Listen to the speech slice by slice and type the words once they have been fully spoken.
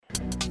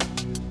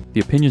The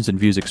opinions and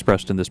views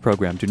expressed in this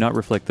program do not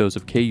reflect those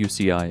of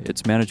KUCI,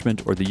 its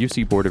management, or the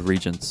UC Board of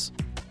Regents.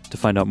 To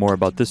find out more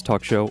about this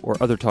talk show or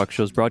other talk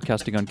shows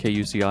broadcasting on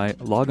KUCI,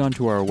 log on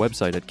to our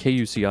website at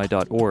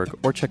kuci.org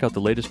or check out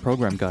the latest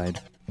program guide.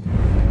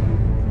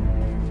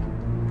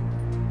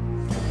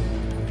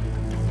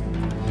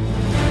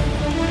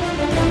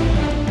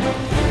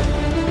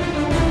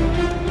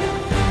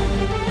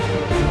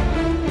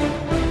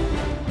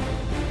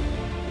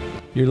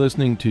 You're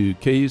listening to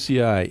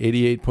KUCI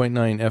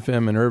 88.9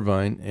 FM in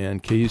Irvine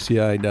and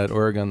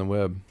KUCI.org on the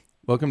web.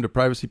 Welcome to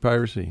Privacy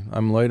Piracy.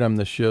 I'm Lloyd. I'm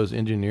the show's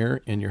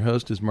engineer, and your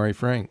host is Mari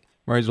Frank.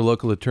 Mari's a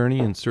local attorney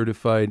and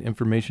certified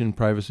information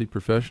privacy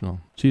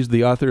professional. She's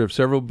the author of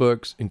several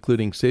books,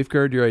 including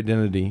Safeguard Your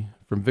Identity,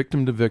 From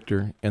Victim to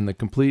Victor, and The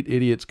Complete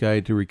Idiot's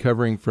Guide to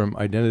Recovering from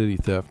Identity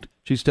Theft.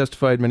 She's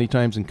testified many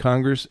times in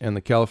Congress and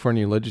the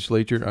California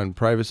legislature on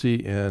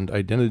privacy and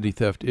identity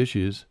theft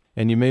issues.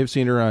 And you may have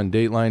seen her on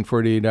Dateline,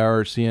 48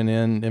 Hour,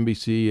 CNN,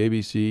 NBC,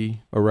 ABC,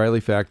 O'Reilly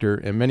Factor,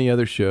 and many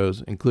other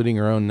shows, including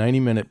her own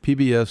 90-minute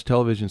PBS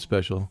television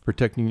special,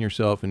 Protecting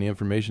Yourself in the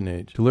Information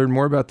Age. To learn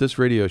more about this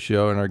radio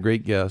show and our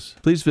great guests,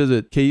 please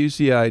visit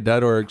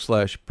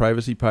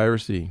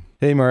kuci.org/privacypiracy.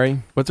 Hey, Mari,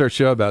 what's our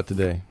show about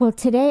today? Well,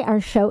 today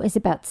our show is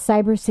about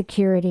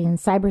cybersecurity and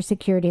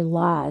cybersecurity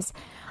laws.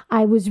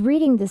 I was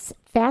reading this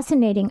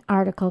fascinating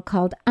article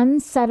called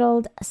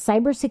Unsettled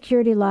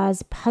Cybersecurity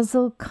Laws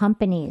Puzzle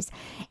Companies.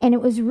 And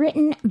it was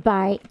written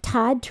by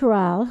Todd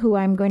Terrell, who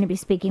I'm going to be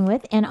speaking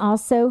with, and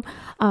also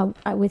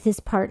with his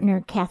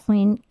partner,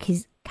 Kathleen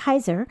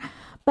Kaiser.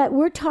 But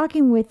we're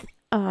talking with...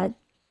 we're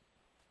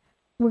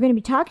going to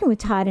be talking with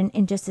Todd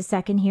in just a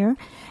second here,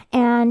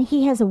 and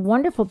he has a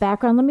wonderful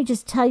background. Let me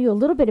just tell you a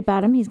little bit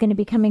about him. He's going to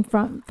be coming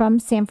from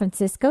San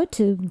Francisco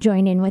to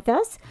join in with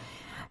us.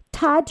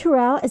 Todd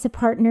Terrell is a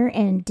partner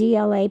in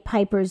DLA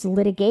Piper's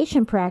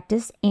litigation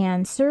practice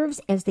and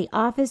serves as the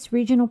Office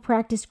Regional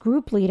Practice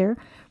Group Leader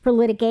for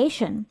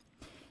litigation.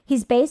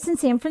 He's based in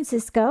San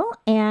Francisco,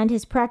 and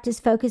his practice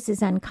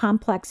focuses on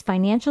complex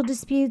financial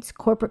disputes,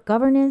 corporate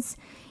governance,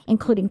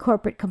 including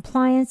corporate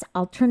compliance,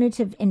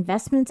 alternative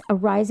investments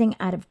arising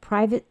out of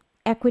private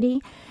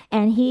equity,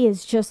 and he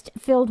is just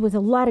filled with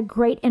a lot of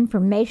great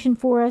information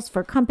for us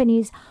for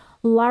companies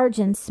large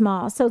and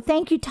small. So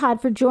thank you,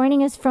 Todd, for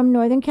joining us from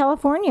Northern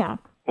California.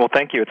 Well,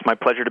 thank you. It's my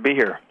pleasure to be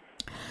here.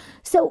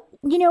 So,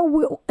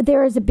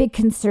 there is a big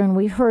concern.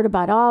 We've heard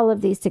about all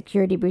of these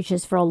security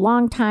breaches for a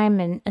long time,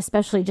 and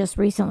especially just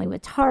recently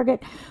with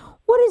Target.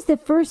 What is the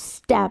first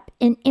step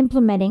in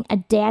implementing a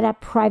data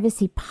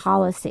privacy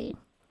policy?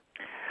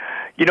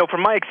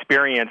 From my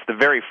experience, the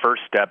very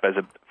first step as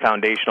a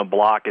foundational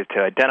block is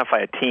to identify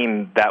a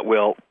team that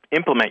will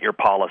implement your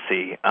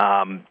policy.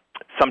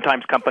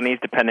 Sometimes companies,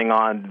 depending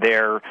on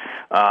their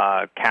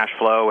cash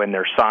flow and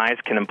their size,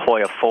 can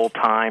employ a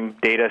full-time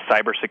data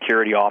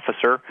cybersecurity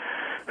officer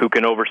who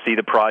can oversee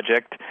the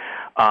project.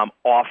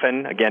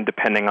 Often, again,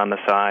 depending on the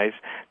size,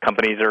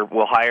 companies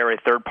will hire a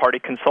third-party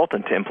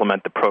consultant to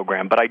implement the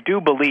program. But I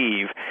do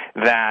believe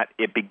that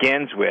it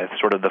begins with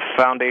sort of the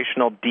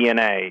foundational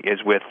DNA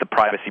is with the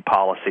privacy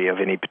policy of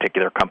any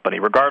particular company,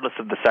 regardless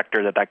of the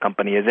sector that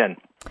company is in.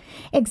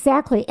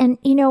 Exactly. And,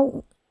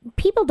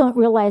 people don't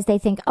realize, they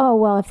think, oh,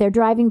 well, if they're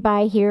driving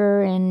by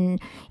here in,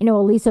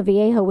 Aliso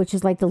Viejo, which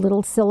is like the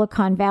little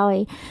Silicon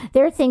Valley,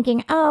 they're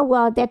thinking, oh,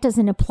 well, that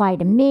doesn't apply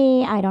to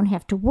me. I don't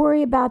have to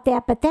worry about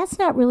that. But that's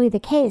not really the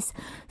case.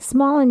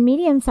 Small and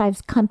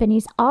medium-sized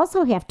companies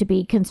also have to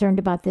be concerned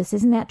about this.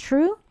 Isn't that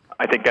true?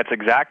 I think that's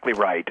exactly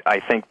right. I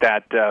think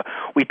that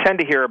we tend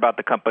to hear about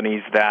the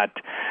companies that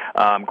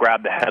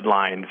grab the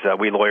headlines.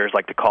 We lawyers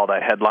like to call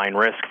that headline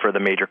risk for the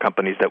major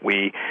companies that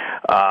we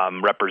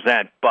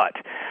represent. But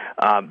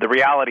the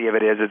reality of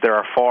it is there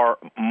are far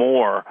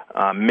more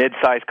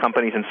mid-sized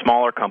companies and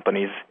smaller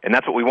companies, and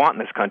that's what we want in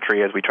this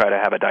country as we try to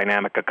have a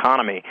dynamic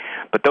economy.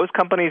 But those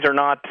companies are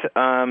not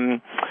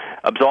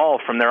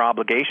absolved from their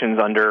obligations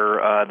under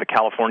the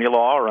California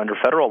law or under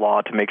federal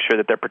law to make sure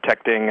that they're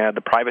protecting the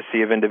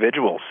privacy of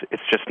individuals.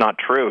 It's just not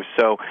true.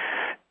 So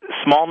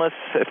smallness,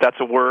 if that's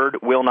a word,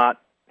 will not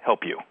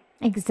help you.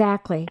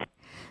 Exactly.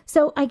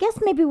 So I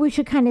guess maybe we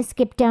should kind of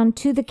skip down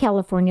to the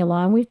California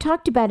law. And we've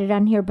talked about it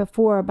on here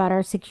before about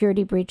our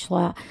security breach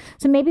law.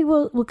 So maybe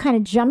we'll kind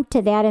of jump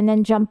to that and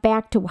then jump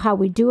back to how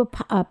we do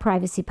a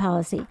privacy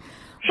policy.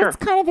 Sure. Let's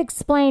kind of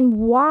explain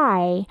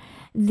why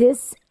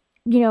this,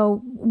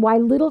 why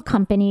little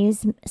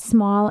companies,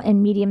 small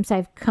and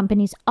medium-sized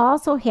companies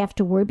also have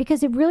to worry,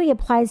 because it really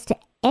applies to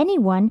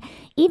anyone,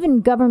 even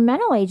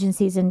governmental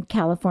agencies in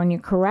California,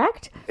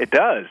 correct? It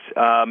does.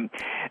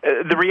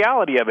 The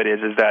reality of it is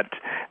that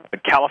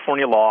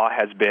California law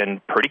has been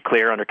pretty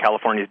clear under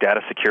California's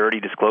data security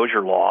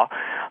disclosure law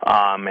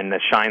and the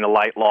Shine the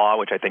Light law,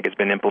 which I think has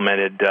been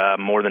implemented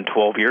more than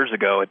 12 years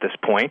ago at this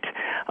point,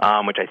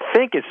 which I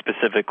think is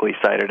specifically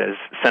cited as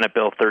Senate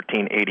Bill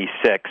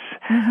 1386.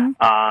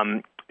 Mm-hmm.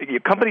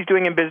 Companies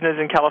doing business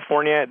in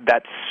California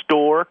that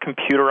store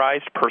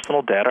computerized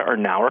personal data are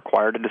now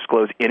required to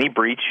disclose any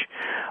breach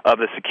of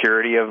the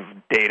security of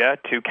data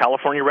to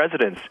California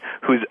residents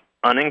whose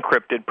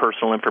unencrypted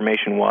personal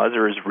information was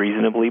or is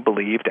reasonably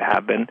believed to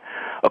have been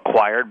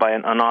acquired by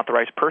an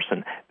unauthorized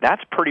person.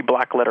 That's pretty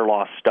black letter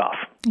law stuff.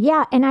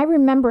 Yeah, and I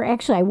remember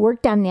actually I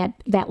worked on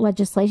that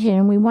legislation,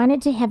 and we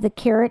wanted to have the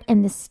carrot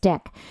and the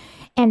stick.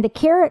 And the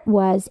carrot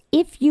was,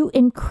 if you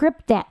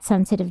encrypt that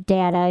sensitive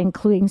data,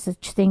 including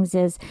such things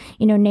as,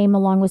 name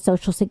along with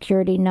social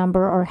security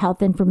number or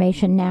health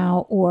information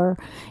now or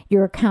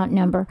your account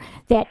number,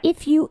 that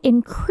if you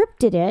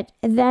encrypted it,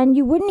 then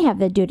you wouldn't have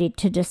the duty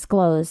to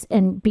disclose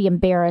and be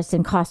embarrassed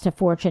and cost a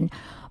fortune.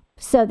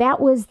 So that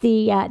was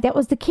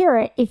the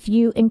carrot if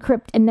you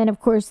encrypt. And then,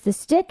 of course, the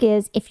stick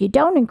is if you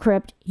don't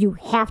encrypt, you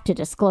have to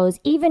disclose.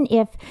 Even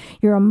if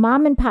you're a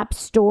mom and pop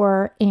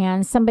store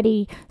and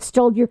somebody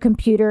stole your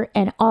computer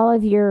and all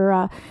of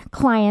your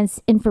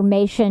clients'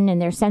 information and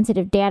their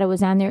sensitive data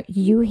was on there,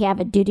 you have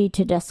a duty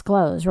to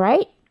disclose,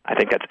 right? I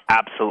think that's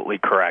absolutely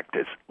correct.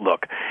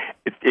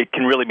 It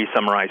can really be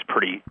summarized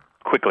pretty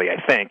quickly,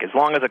 I think. As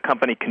long as a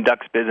company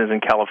conducts business in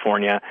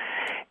California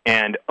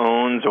and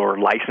owns or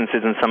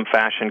licenses in some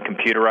fashion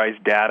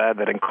computerized data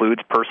that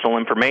includes personal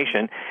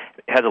information,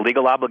 it has a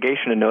legal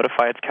obligation to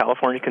notify its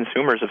California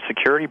consumers of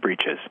security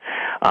breaches.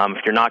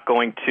 If you're not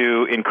going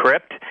to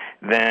encrypt,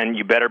 then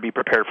you better be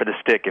prepared for the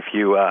stick if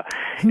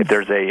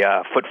there's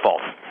a foot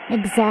fault.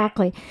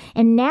 Exactly.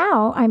 And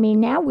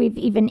now we've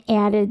even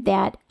added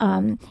that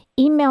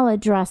email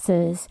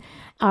addresses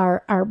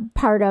are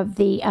part of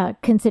the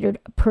considered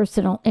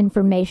personal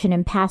information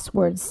and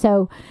passwords.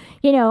 So,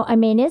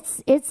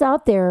 it's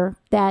out there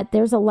that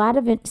there's a lot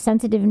of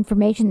sensitive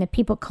information that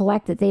people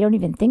collect that they don't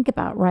even think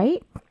about,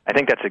 right? I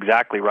think that's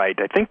exactly right.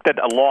 I think that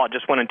a law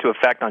just went into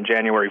effect on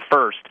January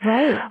 1st.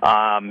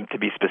 Right. To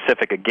be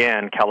specific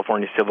again,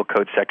 California Civil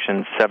Code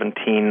Section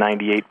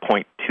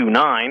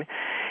 1798.29.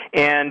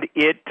 And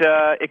it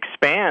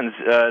expands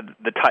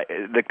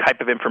the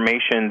type of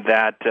information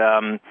that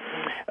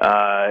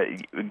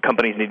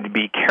companies need to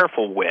be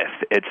careful with.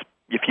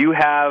 If you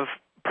have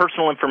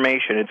personal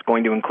information, it's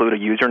going to include a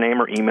username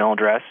or email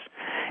address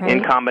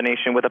in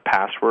combination with a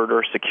password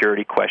or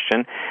security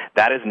question.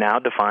 That is now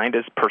defined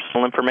as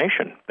personal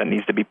information that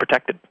needs to be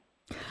protected.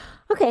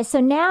 Okay, so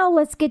now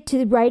let's get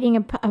to writing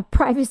a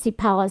privacy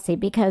policy,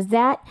 because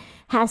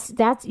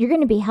you're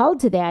going to be held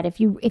to that. If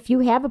you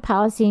have a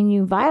policy and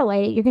you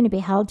violate it, you're going to be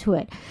held to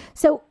it.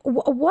 So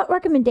what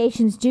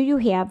recommendations do you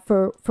have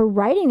for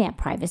writing that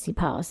privacy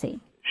policy?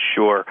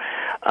 Sure.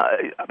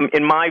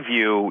 In my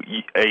view,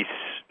 a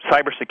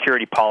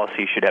cybersecurity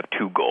policy should have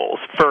two goals.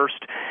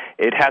 First,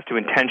 it has to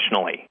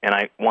intentionally, and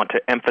I want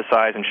to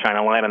emphasize and shine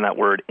a light on that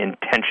word,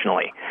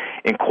 intentionally,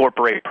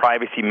 incorporate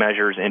privacy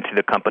measures into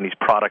the company's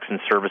products and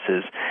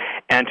services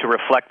and to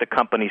reflect the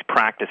company's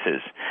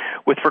practices.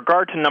 With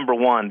regard to number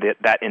one,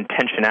 that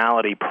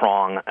intentionality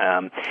prong,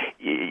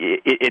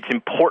 it's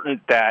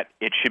important that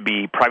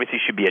privacy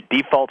should be a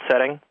default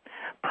setting.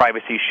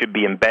 Privacy should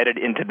be embedded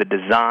into the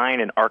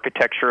design and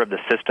architecture of the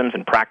systems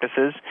and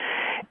practices,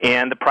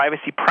 and the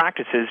privacy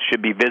practices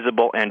should be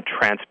visible and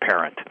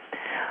transparent.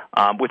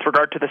 With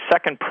regard to the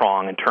second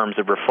prong, in terms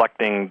of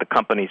reflecting the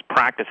company's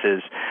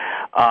practices,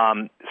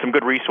 some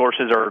good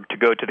resources are to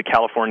go to the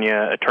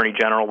California Attorney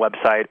General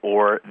website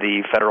or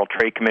the Federal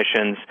Trade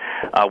Commission's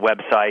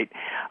website,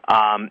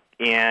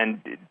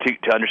 and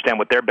to understand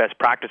what their best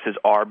practices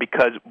are,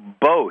 because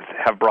both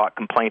have brought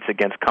complaints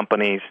against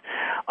companies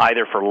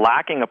either for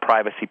lacking a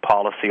privacy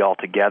policy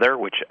altogether,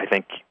 which I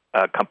think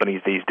companies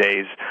these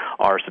days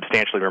are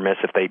substantially remiss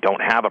if they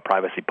don't have a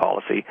privacy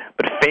policy,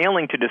 but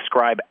failing to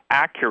describe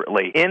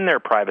accurately in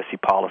their privacy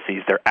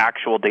policies their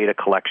actual data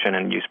collection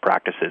and use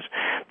practices.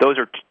 Those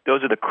are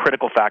the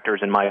critical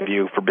factors, in my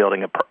view, for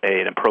building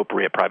an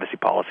appropriate privacy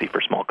policy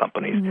for small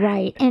companies.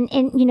 Right. And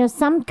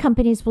some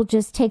companies will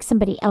just take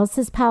somebody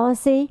else's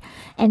policy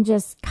and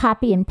just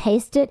copy and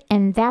paste it,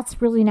 and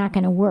that's really not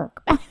going to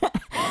work.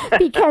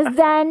 Because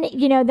then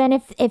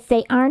if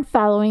they aren't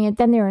following it,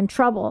 then they're in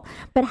trouble.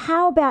 But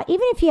how about,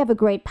 even if you have a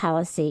great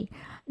policy,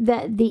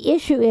 the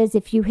issue is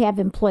if you have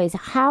employees,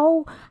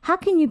 how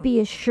can you be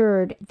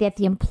assured that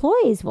the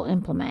employees will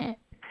implement it?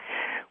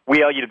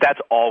 Well, that's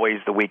always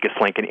the weakest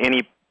link in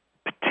any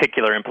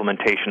particular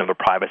implementation of a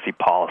privacy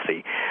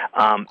policy.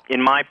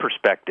 In my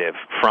perspective,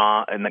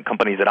 in the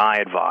companies that I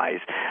advise,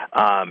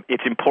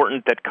 it's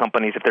important that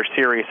companies, if they're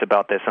serious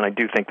about this, and I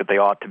do think that they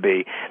ought to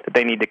be, that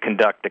they need to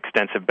conduct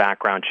extensive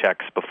background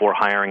checks before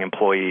hiring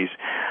employees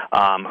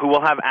who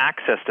will have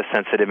access to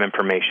sensitive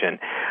information.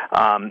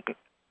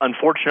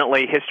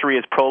 Unfortunately, history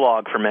is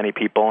prologue for many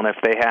people, and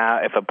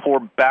if a poor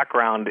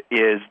background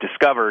is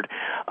discovered,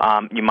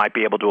 you might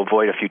be able to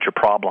avoid a future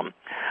problem.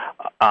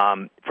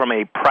 From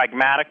a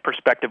pragmatic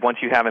perspective, once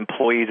you have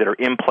employees that are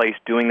in place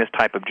doing this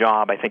type of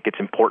job, I think it's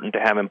important to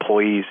have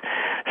employees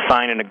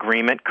sign an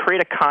agreement,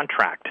 create a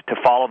contract to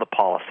follow the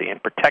policy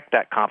and protect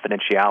that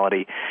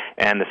confidentiality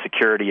and the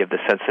security of the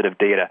sensitive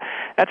data.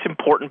 That's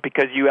important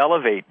because you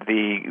elevate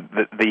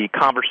the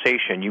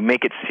conversation, you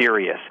make it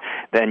serious.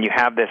 Then you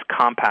have this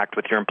compact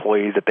with your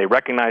employees that they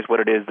recognize what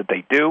it is that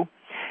they do,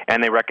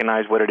 and they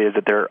recognize what it is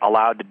that they're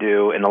allowed to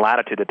do and the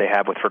latitude that they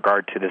have with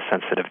regard to this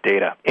sensitive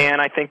data.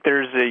 And I think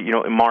there's,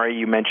 Mari,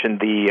 you mentioned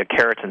the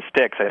carrots and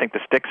sticks. I think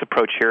the sticks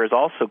approach here is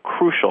also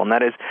crucial, and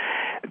that is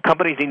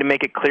companies need to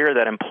make it clear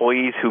that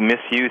employees who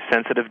misuse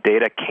sensitive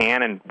data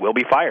can and will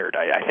be fired.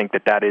 I think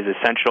that is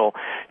essential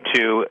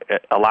to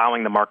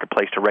allowing the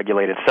marketplace to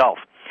regulate itself.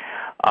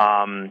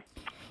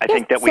 I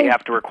think that we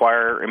have to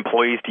require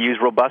employees to use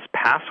robust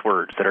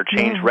passwords that are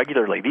changed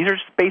regularly. These are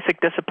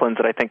basic disciplines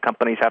that I think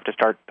companies have to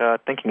start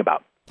thinking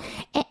about.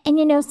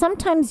 And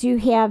sometimes you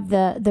have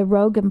the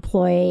rogue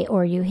employee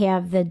or you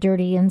have the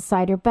dirty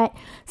insider, but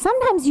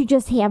sometimes you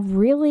just have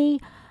really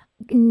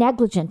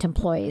negligent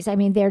employees. I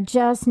mean, they're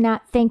just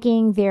not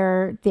thinking,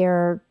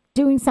 they're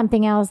doing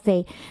something else.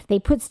 They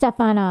put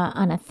stuff on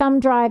a thumb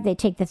drive, they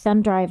take the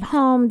thumb drive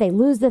home, they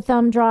lose the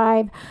thumb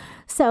drive.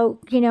 So,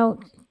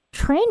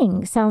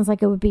 training sounds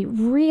like it would be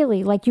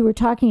really, like you were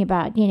talking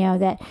about, that you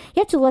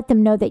have to let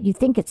them know that you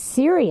think it's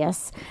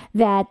serious,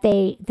 that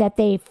they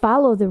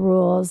follow the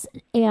rules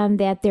and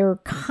that they're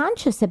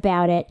conscious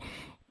about it,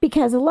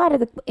 because a lot of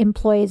the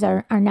employees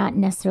are not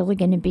necessarily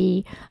going to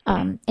be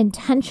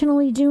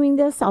intentionally doing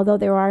this, although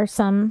there are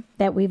some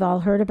that we've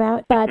all heard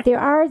about. But there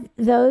are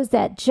those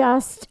that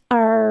just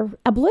are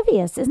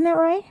oblivious. Isn't that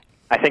right?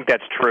 I think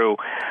that's true.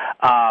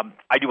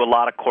 I do a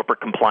lot of corporate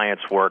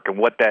compliance work, and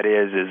what that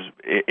is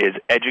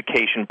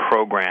education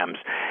programs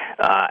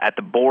at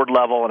the board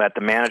level and at the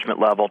management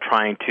level,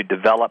 trying to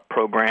develop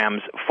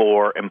programs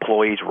for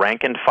employees,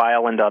 rank and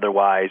file and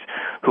otherwise,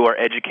 who are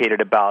educated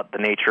about the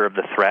nature of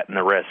the threat and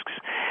the risks.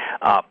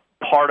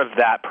 Part of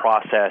that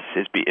process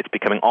it's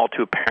becoming all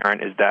too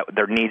apparent is that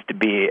there needs to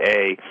be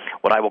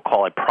what I will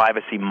call a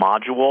privacy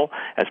module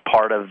as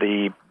part of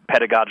the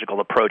pedagogical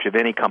approach of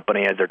any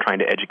company as they're trying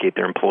to educate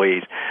their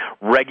employees.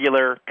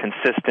 Regular,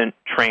 consistent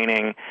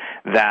training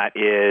that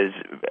is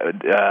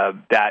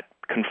that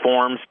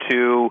conforms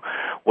to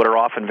what are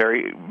often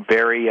very,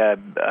 very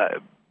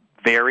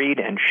varied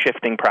and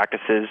shifting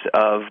practices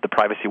of the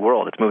privacy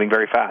world. It's moving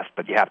very fast,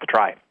 but you have to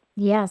try.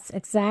 Yes,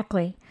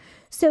 exactly.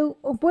 So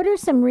what are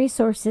some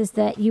resources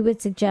that you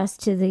would suggest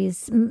to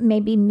these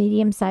maybe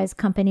medium-sized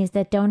companies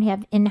that don't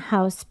have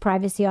in-house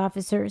privacy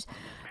officers?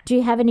 Do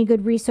you have any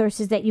good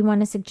resources that you want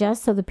to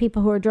suggest so the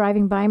people who are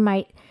driving by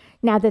might,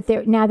 now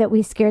that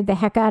we scared the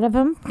heck out of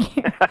them?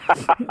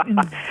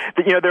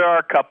 There are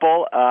a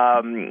couple.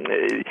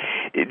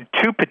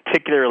 Two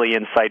particularly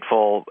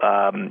insightful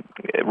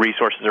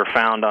resources are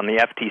found on the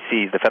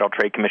FTC's, the Federal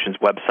Trade Commission's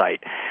website.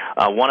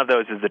 One of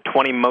those is the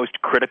 20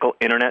 most critical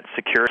Internet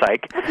security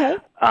psych. Okay.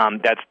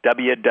 That's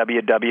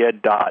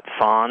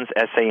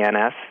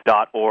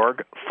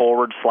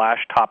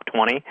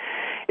www.sans.org/top20.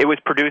 It was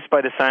produced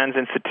by the SANS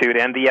Institute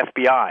and the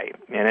FBI,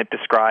 and it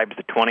describes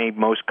the 20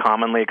 most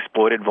commonly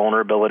exploited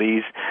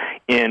vulnerabilities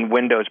in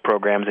Windows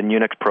programs and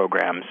Unix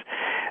programs.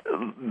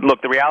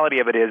 Look, the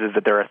reality of it is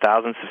that there are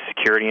thousands of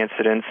security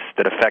incidents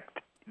that affect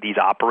these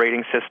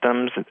operating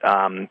systems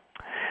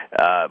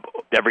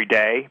every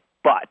day,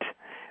 but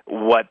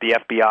what the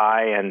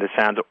FBI and the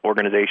SANS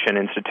Organization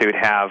Institute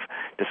have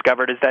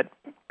discovered is that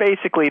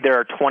basically there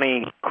are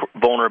 20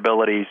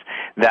 vulnerabilities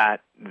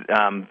that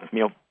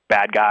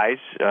bad guys,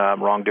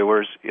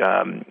 wrongdoers,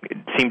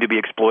 seem to be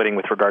exploiting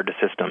with regard to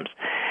systems.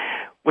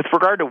 With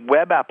regard to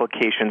web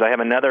applications, I have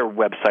another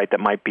website that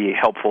might be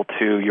helpful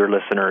to your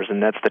listeners,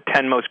 and that's the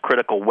 10 most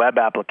critical web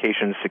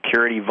application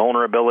security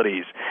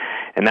vulnerabilities,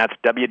 and that's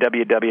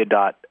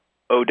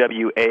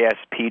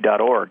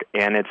www.owasp.org,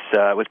 and it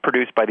was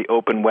produced by the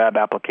Open Web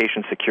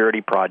Application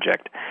Security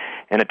Project,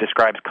 and it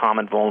describes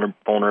common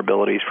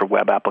vulnerabilities for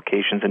web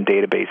applications and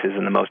databases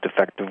and the most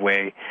effective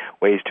ways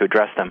to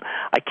address them.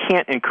 I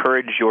can't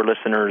encourage your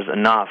listeners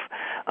enough,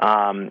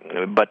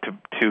 but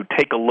to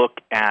take a look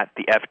at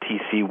the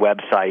FTC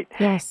website.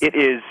 Yes. It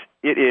is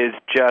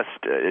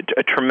just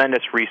a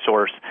tremendous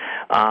resource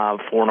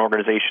for an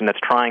organization that's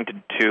trying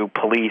to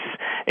police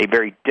a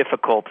very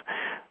difficult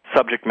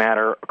subject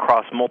matter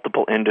across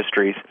multiple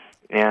industries,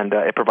 and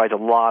it provides a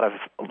lot of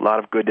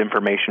good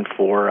information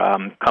for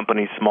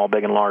companies, small,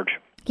 big, and large.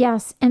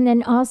 Yes, and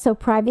then also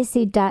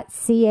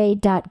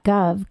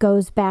privacy.ca.gov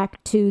goes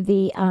back to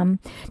the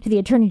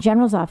Attorney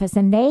General's office,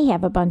 and they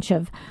have a bunch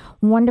of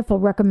wonderful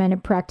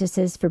recommended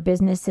practices for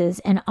businesses,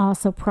 and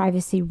also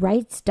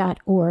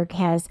privacyrights.org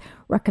has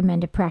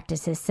recommended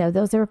practices. So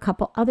those are a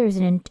couple others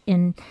in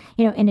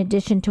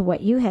addition to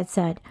what you had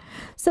said.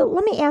 So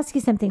let me ask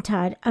you something,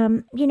 Todd.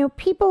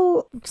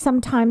 People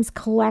sometimes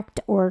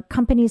collect, or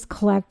companies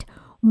collect,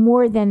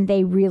 more than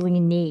they really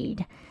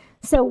need.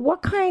 So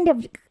what kind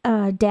of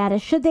data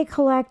should they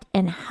collect,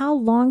 and how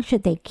long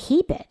should they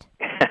keep it?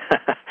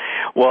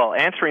 Well,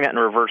 answering that in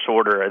reverse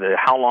order,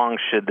 how long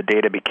should the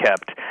data be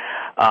kept?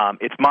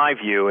 It's my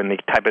view, and the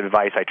type of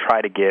advice I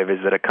try to give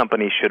is that a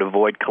company should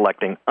avoid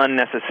collecting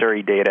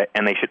unnecessary data,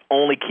 and they should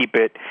only keep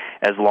it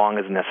as long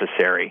as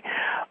necessary.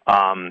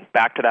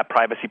 Back to that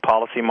privacy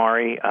policy,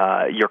 Mari,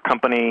 your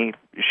company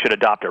should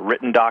adopt a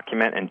written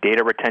document and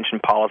data retention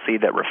policy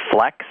that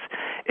reflects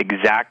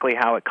exactly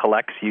how it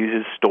collects,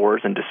 uses,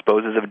 stores, and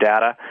disposes of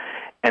data.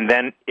 and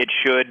then it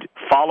should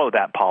follow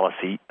that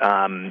policy.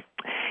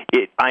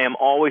 I am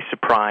always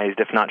surprised,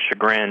 if not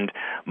chagrined,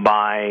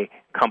 by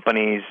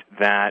companies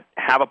that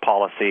have a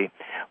policy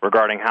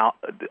regarding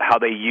how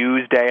they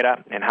use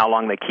data and how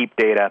long they keep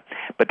data,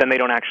 but then they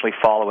don't actually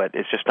follow it.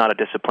 It's just not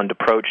a disciplined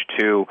approach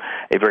to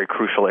a very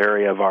crucial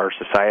area of our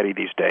society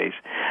these days.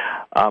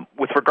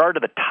 With regard to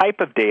the type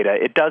of data,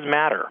 it does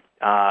matter.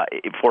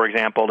 For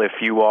example, if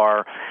you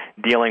are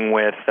dealing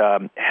with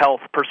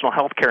personal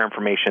health care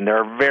information, there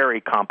are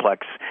very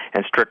complex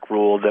and strict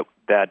rules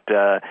that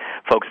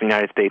folks in the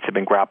United States have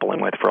been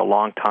grappling with for a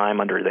long time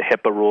under the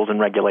HIPAA rules and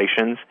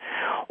regulations.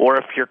 Or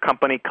if your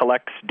company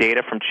collects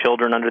data from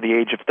children under the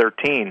age of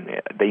 13,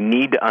 they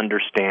need to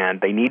understand,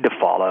 they need to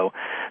follow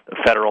the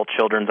Federal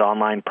Children's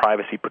Online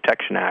Privacy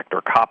Protection Act,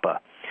 or COPPA.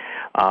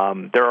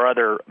 There are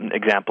other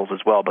examples as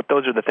well, but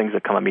those are the things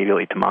that come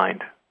immediately to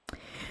mind.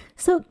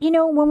 So,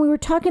 when we were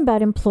talking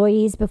about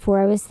employees before,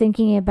 I was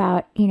thinking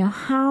about,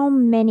 how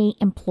many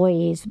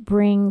employees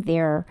bring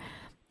their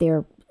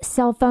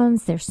cell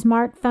phones, their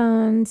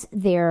smartphones,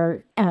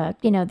 their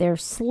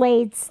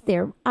slates,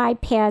 their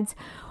iPads.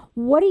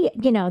 What do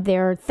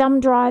their thumb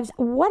drives?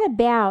 What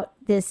about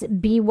this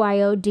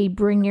BYOD,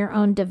 bring your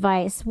own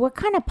device? What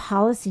kind of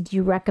policy do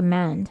you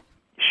recommend?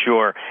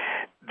 Sure.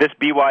 This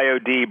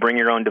BYOD, bring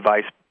your own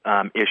device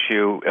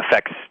issue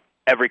affects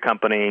every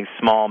company,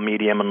 small,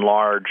 medium, and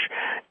large,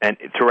 and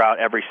throughout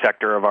every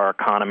sector of our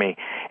economy.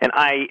 And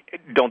I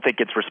don't think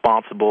it's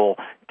responsible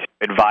to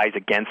advise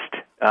against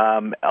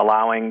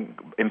allowing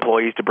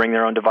employees to bring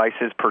their own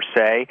devices per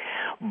se,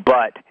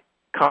 but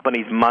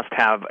companies must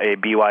have a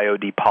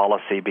BYOD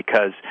policy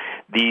because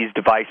these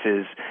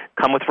devices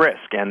come with risk.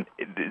 And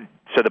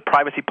so the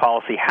privacy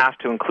policy has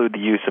to include the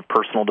use of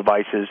personal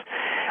devices.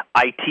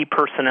 IT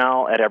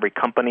personnel at every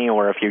company,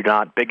 or if you're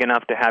not big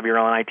enough to have your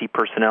own IT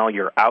personnel,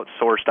 your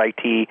outsourced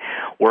IT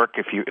work,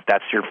 if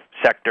that's your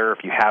sector, if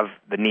you have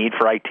the need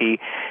for IT,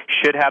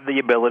 should have the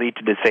ability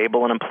to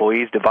disable an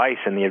employee's device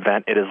in the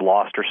event it is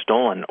lost or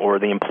stolen or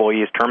the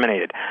employee is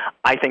terminated.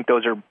 I think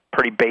those are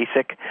pretty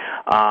basic.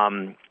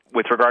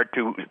 With regard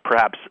to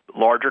perhaps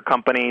larger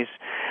companies,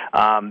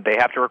 they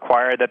have to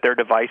require that their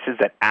devices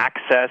that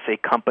access a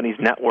company's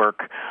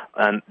network,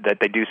 that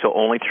they do so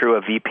only through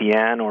a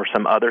VPN or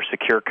some other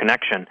secure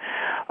connection.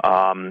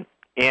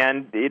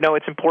 And,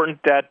 it's important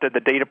that the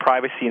data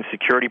privacy and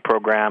security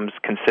programs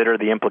consider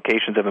the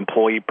implications of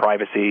employee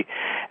privacy,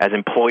 as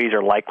employees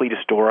are likely to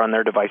store on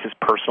their devices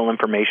personal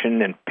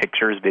information and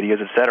pictures,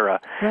 videos, etc.,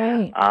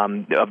 right,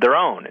 of their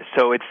own.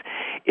 So it's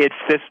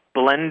this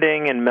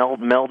blending and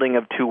melding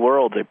of two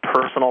worlds, a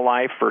personal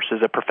life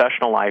versus a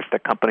professional life,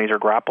 that companies are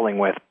grappling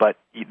with. But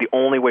the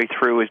only way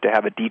through is to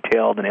have a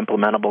detailed and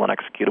implementable and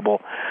executable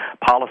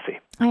policy.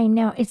 I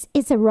know.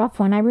 It's a rough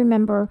one. I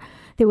remember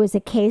there was a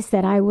case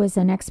that I was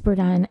an expert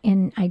on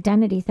in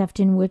identity theft,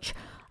 in which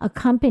a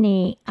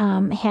company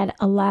had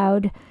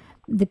allowed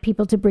the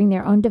people to bring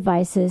their own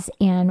devices,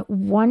 and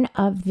one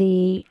of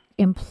the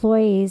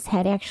employees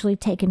had actually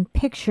taken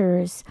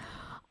pictures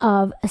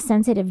of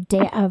sensitive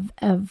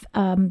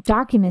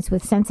documents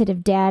with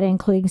sensitive data,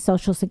 including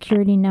social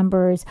security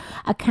numbers,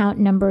 account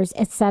numbers,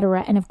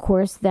 etc. And of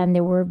course, then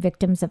there were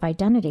victims of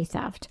identity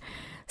theft.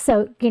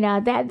 So,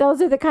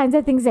 those are the kinds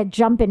of things that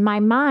jump in my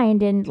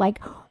mind. And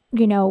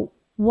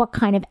what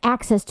kind of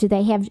access do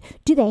they have?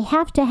 Do they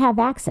have to have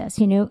access?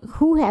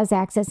 Who has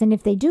access? And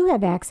if they do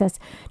have access,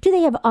 do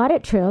they have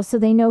audit trails so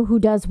they know who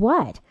does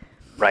what?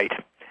 Right.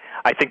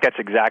 I think that's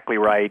exactly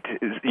right.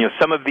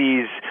 Some of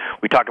these,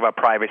 we talk about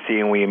privacy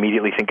and we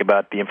immediately think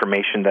about the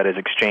information that is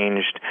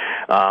exchanged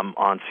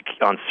on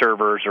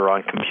servers or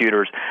on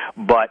computers.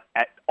 But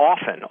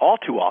all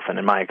too often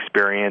in my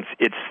experience,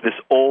 it's this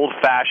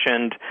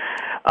old-fashioned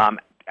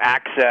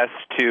access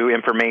to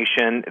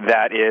information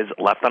that is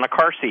left on a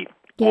car seat.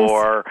 Yes.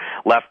 Or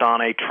left on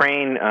a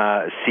train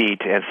seat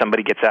and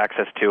somebody gets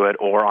access to it,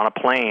 or on a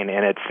plane.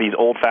 And it's these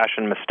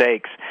old-fashioned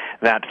mistakes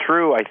that,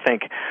 through, I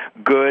think,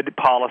 good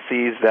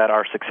policies that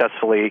are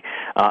successfully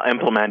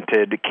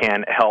implemented,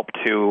 can help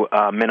to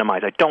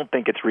minimize. I don't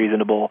think it's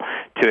reasonable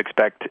to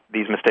expect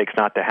these mistakes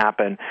not to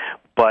happen,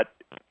 but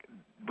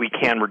we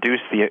can reduce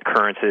the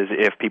occurrences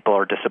if people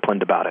are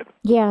disciplined about it.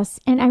 Yes,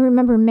 and I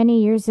remember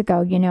many years ago,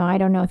 I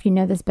don't know if you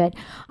know this, but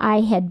I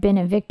had been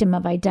a victim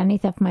of identity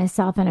theft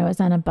myself, and I was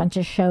on a bunch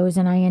of shows,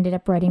 and I ended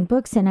up writing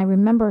books. And I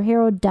remember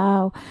Harold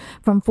Dow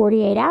from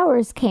 48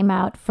 Hours came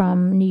out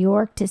from New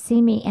York to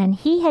see me, and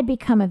he had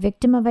become a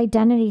victim of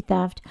identity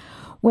theft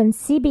when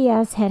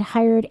CBS had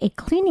hired a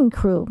cleaning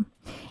crew.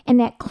 And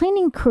that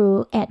cleaning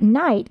crew at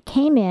night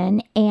came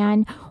in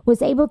and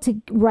was able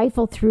to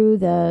rifle through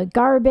the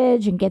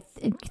garbage and get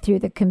through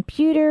the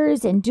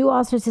computers and do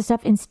all sorts of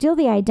stuff and steal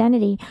the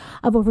identity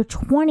of over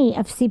 20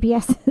 of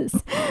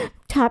CBS's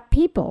top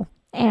people.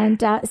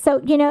 And so,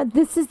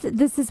 this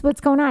is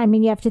what's going on. I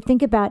mean, you have to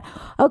think about,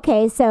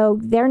 okay, so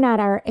they're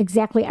not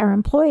exactly our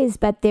employees,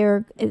 but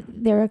they're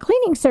a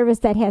cleaning service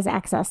that has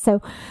access.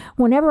 So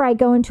whenever I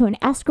go into an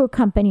escrow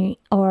company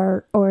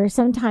or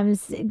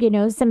sometimes,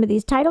 some of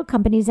these title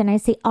companies, and I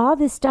see all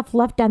this stuff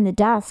left on the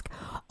desk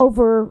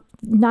over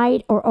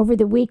night or over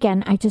the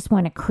weekend, I just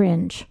want to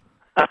cringe.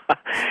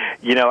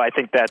 I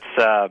think that's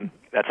a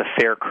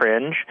fair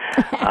cringe.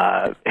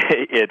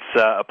 It's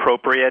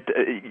appropriate.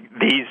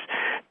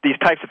 These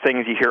types of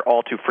things you hear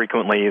all too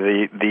frequently.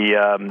 The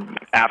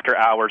after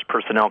hours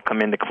personnel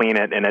come in to clean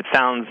it, and it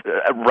sounds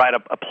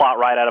a plot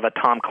right out of a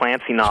Tom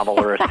Clancy novel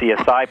or a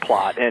CSI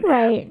plot.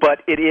 Right.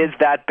 But it is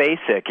that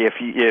basic.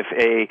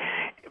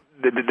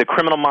 The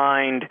criminal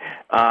mind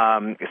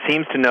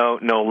seems to know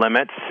no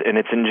limits, and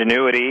its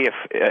ingenuity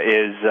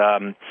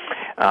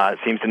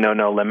seems to know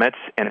no limits,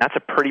 and that's a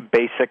pretty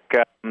basic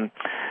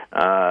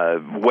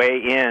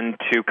way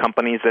into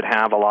companies that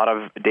have a lot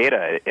of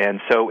data. And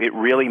so it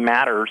really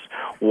matters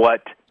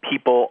what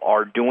people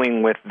are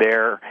doing with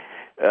their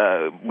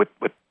with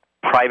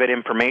private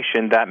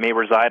information that may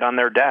reside on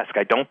their desk.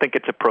 I don't think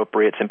it's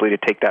appropriate simply to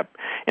take that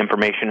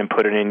information and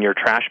put it in your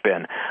trash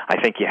bin. I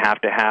think you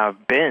have to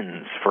have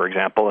bins, for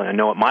example, and I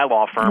know at my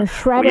law firm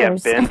we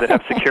have bins that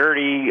have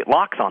security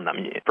locks on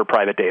them for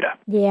private data.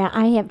 Yeah,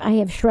 I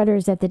have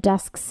shredders at the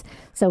desks.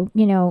 So,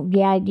 you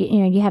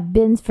have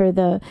bins for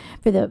the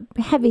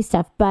heavy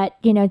stuff, but,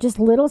 just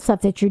little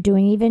stuff that you're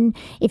doing, even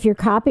if you're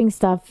copying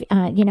stuff,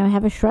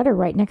 have a shredder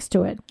right next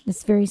to it.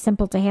 It's very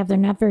simple to have. They're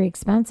not very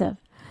expensive.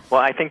 Well,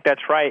 I think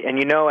that's right.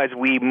 And, as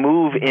we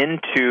move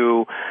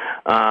into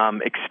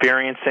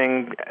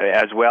experiencing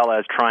as well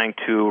as trying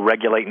to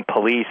regulate and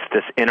police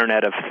this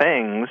Internet of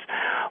Things,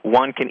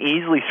 one can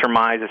easily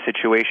surmise a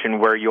situation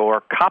where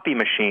your copy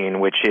machine,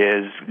 which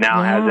is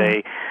now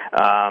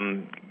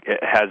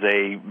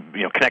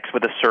connects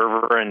with a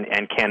server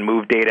and can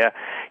move data,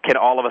 can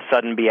all of a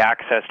sudden be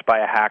accessed by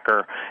a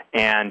hacker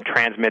and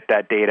transmit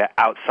that data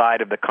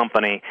outside of the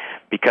company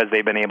because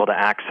they've been able to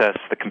access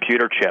the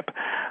computer chip.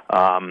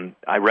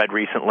 I read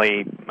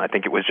recently, I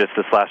think it was just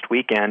this last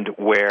weekend,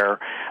 where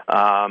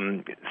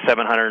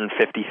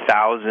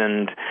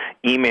 750,000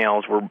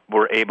 emails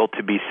were able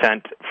to be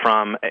sent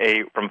from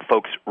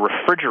folks'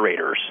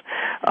 refrigerators.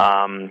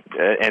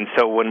 And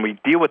so when we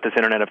deal with this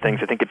Internet of Things,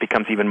 I think it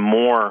becomes even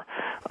more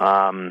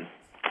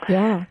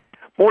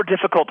more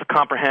difficult to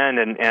comprehend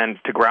and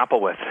to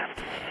grapple with.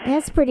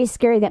 That's pretty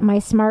scary that my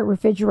smart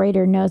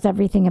refrigerator knows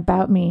everything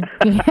about me.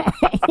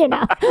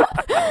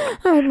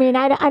 I mean,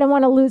 I don't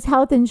want to lose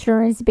health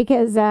insurance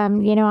because,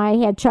 I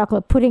had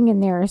chocolate pudding in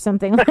there or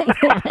something like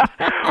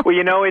that. Well,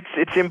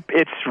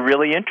 it's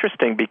really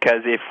interesting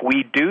because if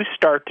we do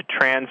start to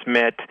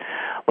transmit,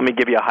 let me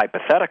give you a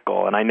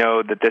hypothetical, and I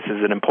know that this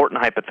is an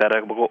important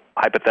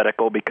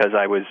hypothetical because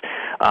I was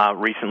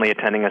recently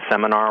attending a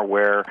seminar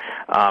where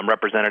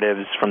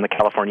representatives from the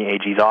California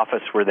AG's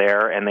office were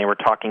there, and they were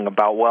talking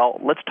about,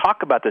 let's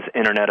talk about this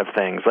Internet of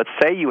Things. Let's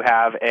say you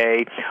have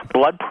a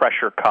blood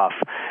pressure cuff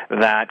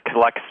that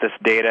collects this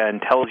data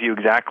and tells you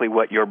exactly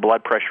what your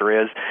blood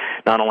pressure is,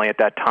 not only at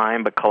that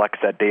time, but collects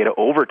that data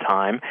over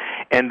time,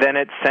 and then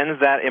it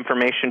sends that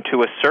information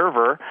to a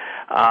server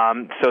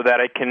so that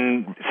it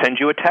can send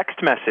you a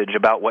text message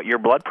about what your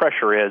blood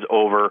pressure is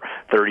over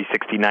 30,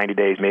 60, 90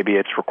 days. Maybe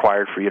it's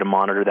required for you to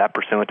monitor that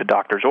pursuant to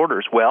doctor's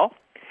orders. Well,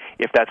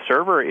 if that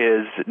server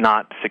is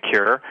not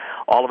secure,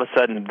 all of a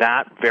sudden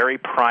that very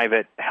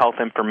private health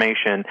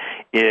information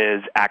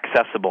is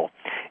accessible.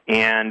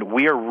 And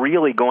we are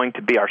really going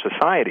to be, our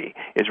society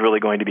is really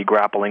going to be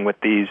grappling with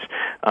these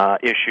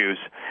issues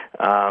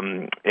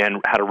and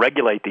how to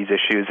regulate these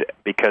issues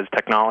because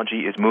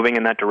technology is moving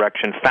in that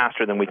direction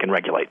faster than we can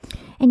regulate.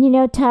 And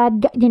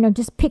Todd,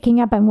 just picking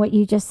up on what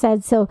you just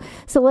said, so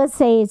let's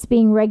say it's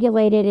being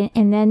regulated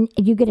and then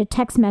you get a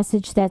text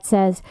message that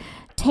says,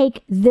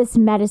 take this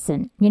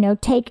medicine,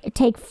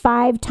 take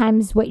 5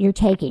 times what you're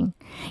taking.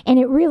 And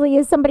it really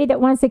is somebody that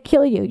wants to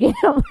kill you, you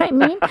know what I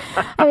mean?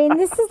 I mean,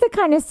 this is the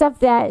kind of stuff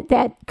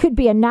that could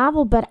be a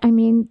novel, but I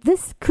mean,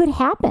 this could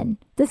happen.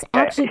 This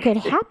actually could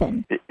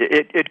happen.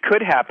 It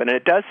could happen, and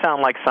it does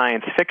sound like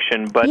science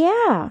fiction, but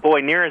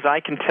boy, near as I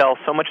can tell,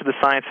 so much of the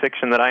science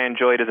fiction that I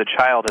enjoyed as a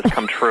child has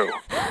come true.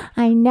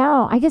 I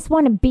know. I just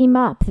want to beam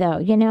up, though.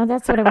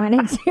 That's what I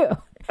want to do.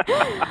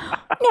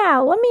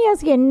 Now, let me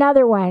ask you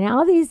another one.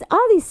 All these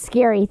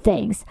scary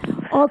things.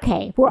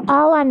 Okay, we're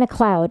all on the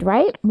cloud,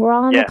 right? We're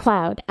all on the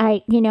cloud.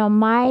 I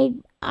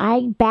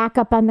back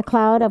up on the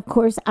cloud. Of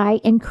course, I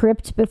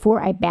encrypt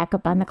before I back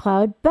up on the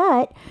cloud.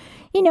 But,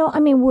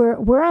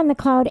 we're on the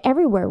cloud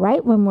everywhere,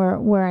 right? When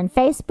we're on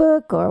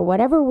Facebook or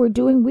whatever we're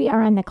doing, we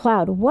are on the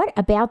cloud. What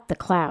about the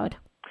cloud?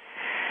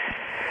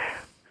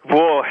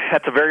 Whoa,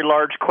 that's a very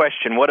large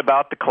question. What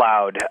about the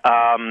cloud?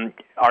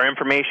 Our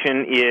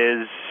information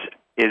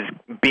is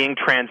being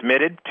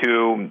transmitted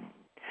to.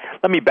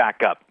 Let me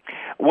back up.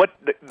 What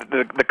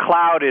the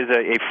cloud is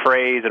a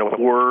phrase and a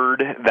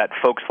word that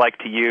folks like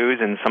to use,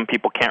 and some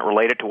people can't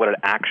relate it to what it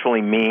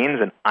actually means.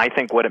 And I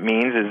think what it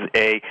means is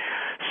a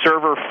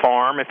server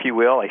farm, if you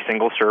will, a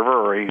single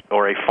server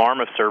or a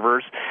farm of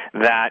servers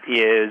that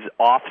is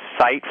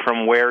off-site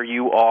from where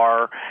you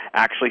are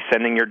actually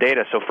sending your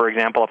data. So, for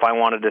example, if I'm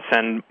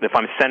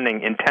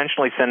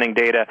intentionally sending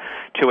data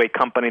to a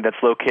company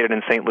that's located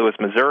in St. Louis,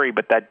 Missouri,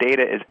 but that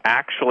data is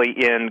actually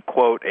in,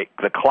 quote,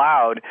 the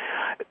cloud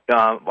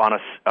on a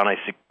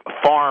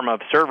farm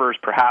of servers,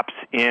 perhaps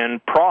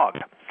in Prague.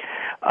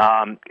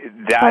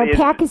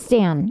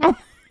 Pakistan.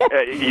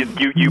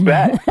 You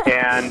bet,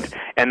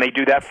 and they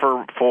do that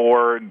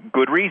for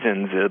good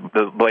reasons.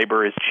 The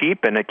labor is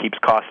cheap and it keeps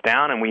costs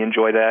down, and we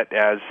enjoy that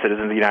as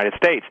citizens of the United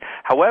States.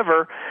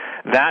 However,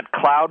 that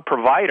cloud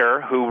provider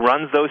who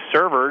runs those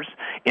servers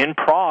in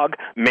Prague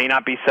may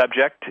not be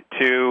subject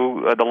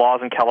to the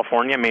laws in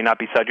California, may not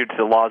be subject to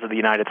the laws of the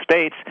United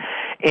States,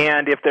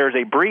 and if there's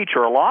a breach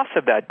or a loss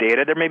of that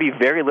data, there may be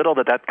very little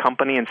that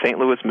company in St.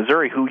 Louis,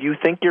 Missouri, who you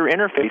think you're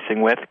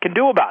interfacing with, can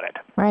do about it.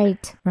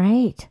 Right.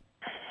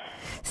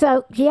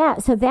 So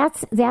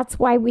that's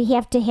why we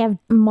have to have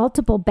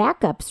multiple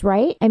backups,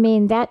 right? I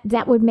mean,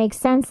 that would make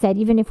sense that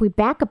even if we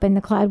back up in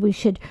the cloud, we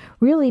should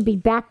really be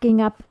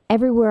backing up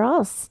everywhere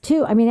else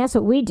too. I mean, that's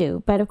what we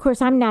do. But of course,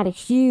 I'm not a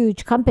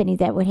huge company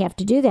that would have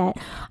to do that.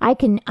 I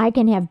can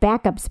have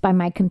backups by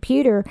my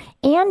computer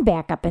and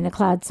backup in the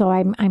cloud, so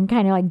I'm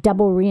kind of like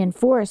double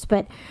reinforced.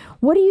 But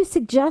what do you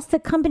suggest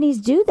that companies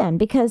do then?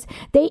 Because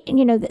they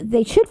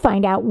should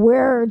find out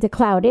where the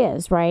cloud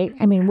is, right?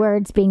 I mean, where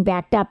it's being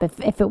backed up.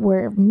 If it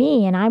were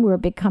me and I were a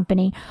big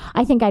company,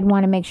 I think I'd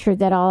want to make sure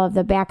that all of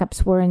the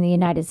backups were in the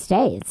United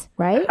States,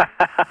 right?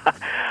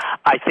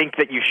 I think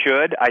that you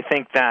should. I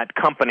think that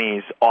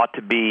companies ought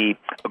to be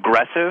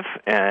aggressive,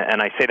 and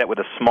I say that with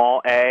a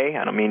small a.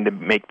 I don't mean to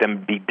make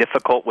them be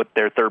difficult with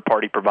their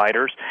third-party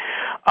providers,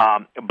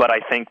 but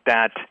I think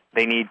that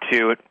they need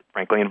to,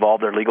 frankly,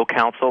 involve their legal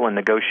counsel in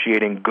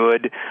negotiating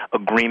good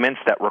agreements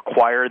that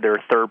require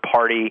their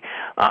third-party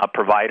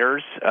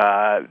providers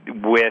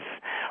with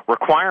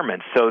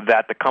requirements so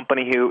that the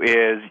company who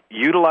is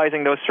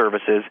utilizing those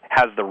services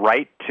has the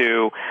right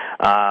to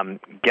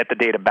get the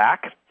data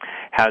back,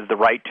 has the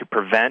right to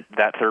prevent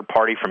that third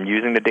party from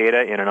using the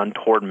data in an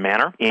untoward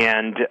manner.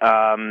 And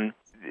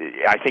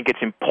I think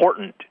it's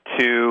important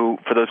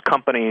for those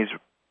companies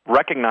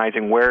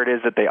recognizing where it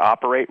is that they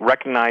operate,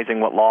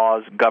 recognizing what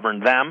laws govern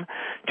them,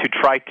 to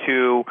try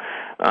to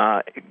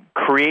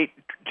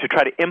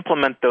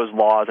implement those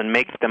laws and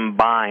make them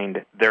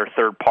bind their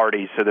third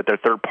parties so that their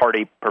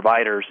third-party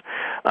providers,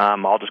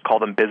 I'll just call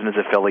them business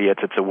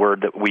affiliates. It's a word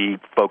that we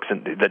folks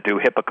that do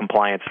HIPAA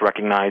compliance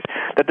recognize,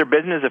 that their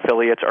business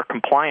affiliates are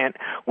compliant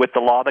with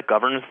the law that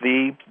governs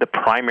the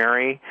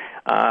primary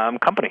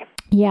company.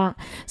 Yeah.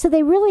 So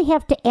they really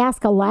have to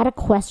ask a lot of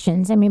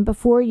questions. I mean,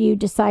 before you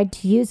decide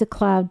to use a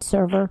cloud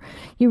server,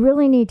 you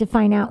really need to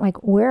find out,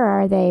 like, where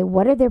are they?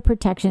 What are their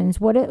protections?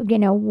 What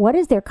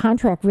does their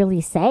contract really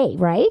say,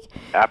 right?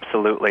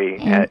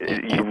 Absolutely.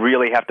 You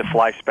really have to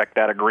fly spec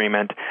that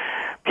agreement.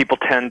 People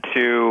tend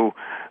to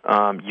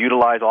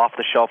utilize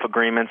off-the-shelf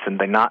agreements, and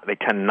they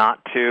tend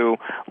not to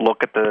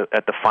look at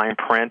the fine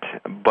print.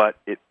 But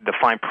the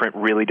fine print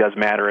really does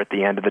matter at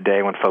the end of the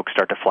day when folks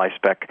start to fly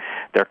spec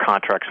their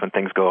contracts when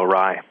things go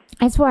awry.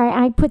 That's why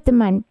I put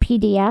them on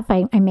PDF.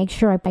 I make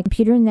sure I buy a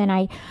computer, and then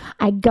I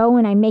go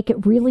and I make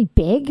it really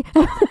big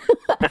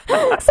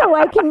so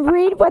I can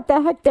read what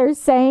the heck they're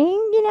saying.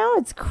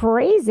 It's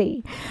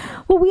crazy.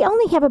 Well, we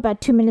only have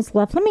about 2 minutes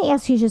left. Let me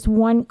ask you just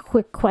one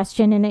quick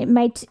question, and it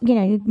might,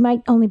 you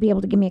might only be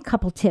able to give me a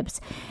couple tips.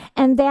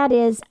 And that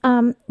is,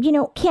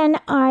 what can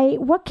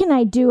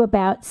I do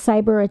about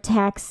cyber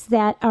attacks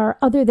that are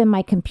other than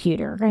my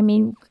computer? I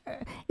mean,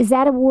 is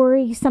that a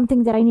worry,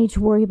 something that I need to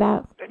worry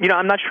about?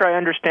 I'm not sure I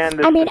understand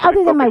this. I mean,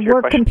 other than my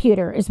work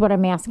computer is what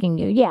I'm asking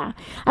you. Yeah.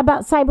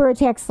 About cyber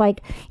attacks,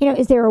 like,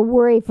 is there a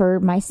worry for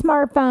my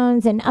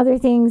smartphones and other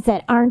things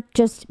that aren't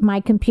just my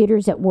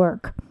computers at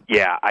work?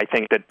 Yeah, I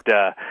think that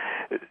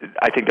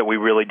we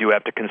really do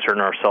have to concern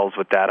ourselves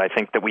with that. I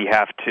think that we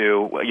have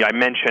to. I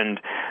mentioned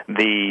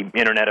the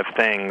Internet of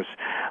Things.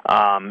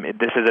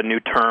 This is a new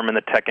term in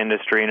the tech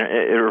industry, and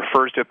it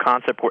refers to a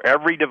concept where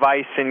every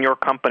device in your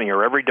company,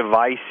 or every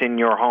device in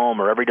your home,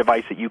 or every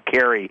device that you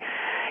carry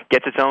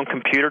gets its own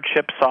computer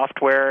chip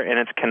software, and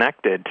it's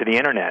connected to the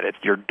Internet. It's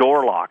your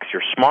door locks,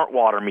 your smart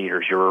water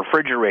meters, your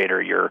refrigerator,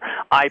 your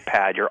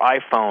iPad, your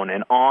iPhone,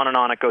 and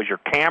on it goes, your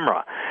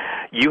camera.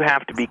 You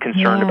have to be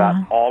concerned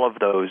about all of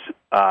those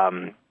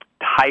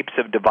types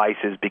of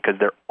devices, because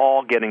they're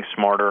all getting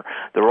smarter.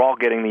 They're all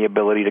getting the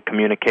ability to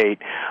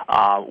communicate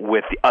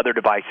with the other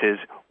devices,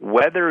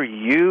 whether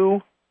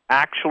you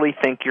actually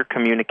think you're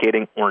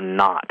communicating or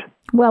not.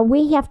 Well,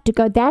 we have to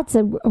go. That's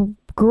a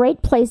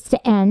great place to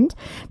end,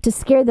 to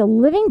scare the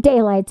living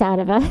daylights out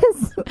of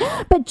us.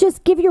 But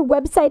just give your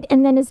website,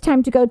 and then it's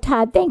time to go.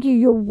 Todd, thank you.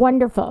 You're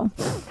wonderful.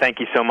 Thank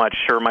you so much.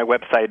 Sure. My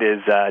website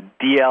is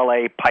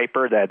DLA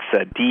Piper. That's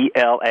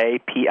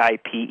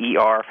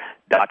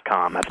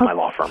DLAPIPER.com. That's my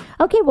law firm.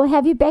 Okay, we'll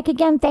have you back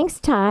again.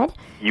 Thanks, Todd.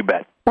 You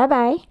bet.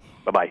 Bye-bye.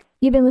 Bye-bye.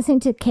 You've been listening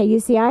to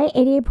KUCI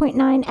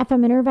 88.9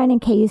 FM in Irvine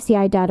and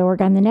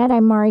KUCI.org on the net.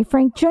 I'm Mari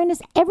Frank. Join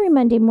us every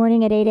Monday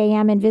morning at 8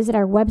 a.m. and visit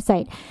our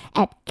website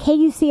at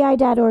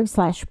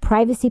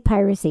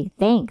KUCI.org/privacypiracy.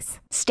 Thanks.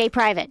 Stay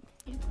private.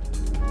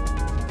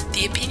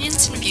 The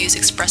opinions and views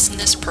expressed in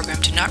this program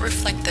do not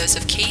reflect those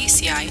of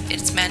KUCI,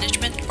 its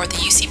management, or the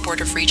UC Board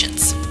of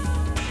Regents.